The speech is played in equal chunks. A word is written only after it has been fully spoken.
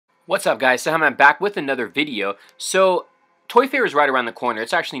What's up, guys? So I'm back with another video. So Toy Fair is right around the corner.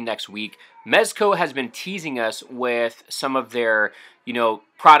 It's actually next week. MEZCO has been teasing us with some of their,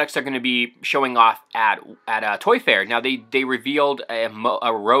 products they're going to be showing off at Toy Fair. Now they revealed a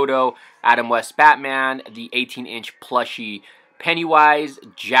Roto Adam West Batman, the 18-inch plushie Pennywise,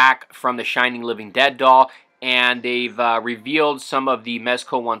 Jack from the Shining Living Dead doll, and they've revealed some of the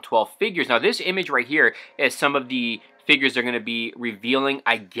MEZCO 112 figures. Now this image right here is some of the figures they're going to be revealing,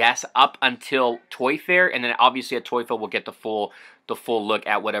 I guess, up until Toy Fair, and then obviously at Toy Fair we'll get the full look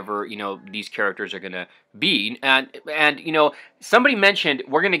at whatever these characters are going to be. And somebody mentioned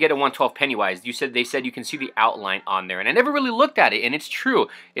we're going to get a 112 Pennywise. They said you can see the outline on there, and I never really looked at it, and it's true.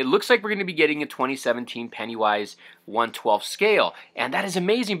 It looks like we're going to be getting a 2017 Pennywise 112 scale, and that is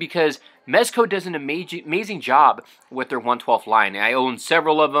amazing because MEZCO does an amazing job with their 112 line. I own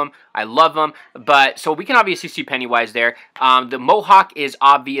several of them. I love them. But so we can obviously see Pennywise there. The Mohawk is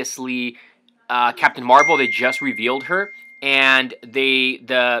obviously Captain Marvel. They just revealed her. And the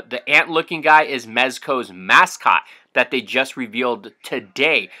ant-looking guy is MEZCO's mascot that they just revealed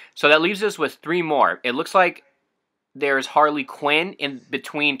today. So that leaves us with three more. It looks like there's Harley Quinn in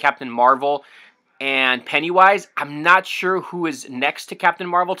between Captain Marvel and Pennywise. I'm not sure who is next to Captain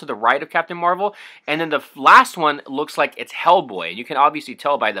Marvel, to the right of Captain Marvel. And then the last one looks like it's Hellboy. You can obviously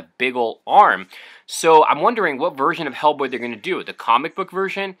tell by the big old arm. So I'm wondering what version of Hellboy they're going to do. The comic book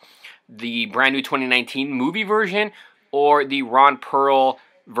version, the brand new 2019 movie version, or the Ron Perl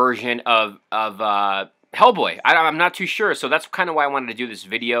version of Hellboy. I'm not too sure. So that's kind of why I wanted to do this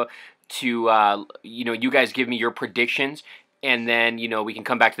video, to you guys give me your predictions. And then, we can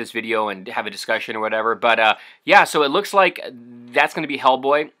come back to this video and have a discussion or whatever. But, yeah, so it looks like that's going to be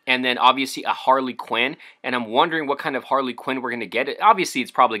Hellboy. And then, obviously, a Harley Quinn. And I'm wondering what kind of Harley Quinn we're going to get. Obviously,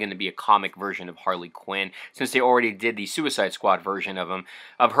 it's probably going to be a comic version of Harley Quinn, since they already did the Suicide Squad version of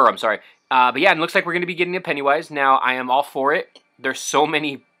her. But, yeah, it looks like we're going to be getting a Pennywise. Now, I am all for it. There's so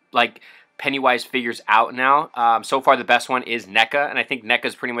many, Pennywise figures out now. So far, the best one is NECA, and I think NECA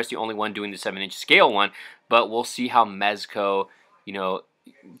is pretty much the only one doing the 7-inch scale one. But we'll see how MEZCO,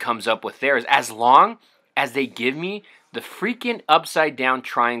 comes up with theirs. As long as they give me the freaking upside-down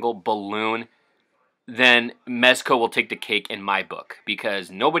triangle balloon, then MEZCO will take the cake in my book, because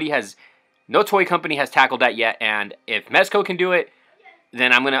no toy company has tackled that yet. And if MEZCO can do it,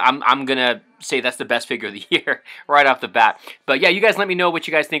 then I'm gonna say that's the best figure of the year right off the bat. But yeah, you guys let me know what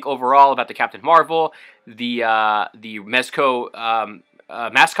you guys think overall about the Captain Marvel, the MEZCO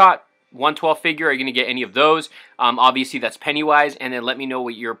mascot 112 figure. Are you gonna get any of those? Obviously that's Pennywise, and then let me know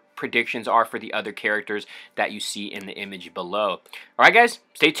what your predictions are for the other characters that you see in the image below. All right, guys,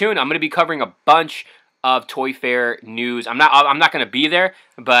 stay tuned. I'm gonna be covering a bunch of Toy Fair news. I'm not going to be there,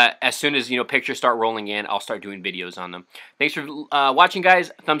 but as soon as pictures start rolling in, I'll start doing videos on them. Thanks for watching,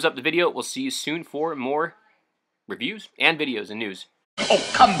 guys. Thumbs up the video. We'll see you soon for more reviews and videos and news. Oh,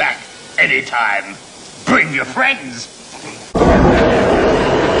 come back anytime. Bring your friends.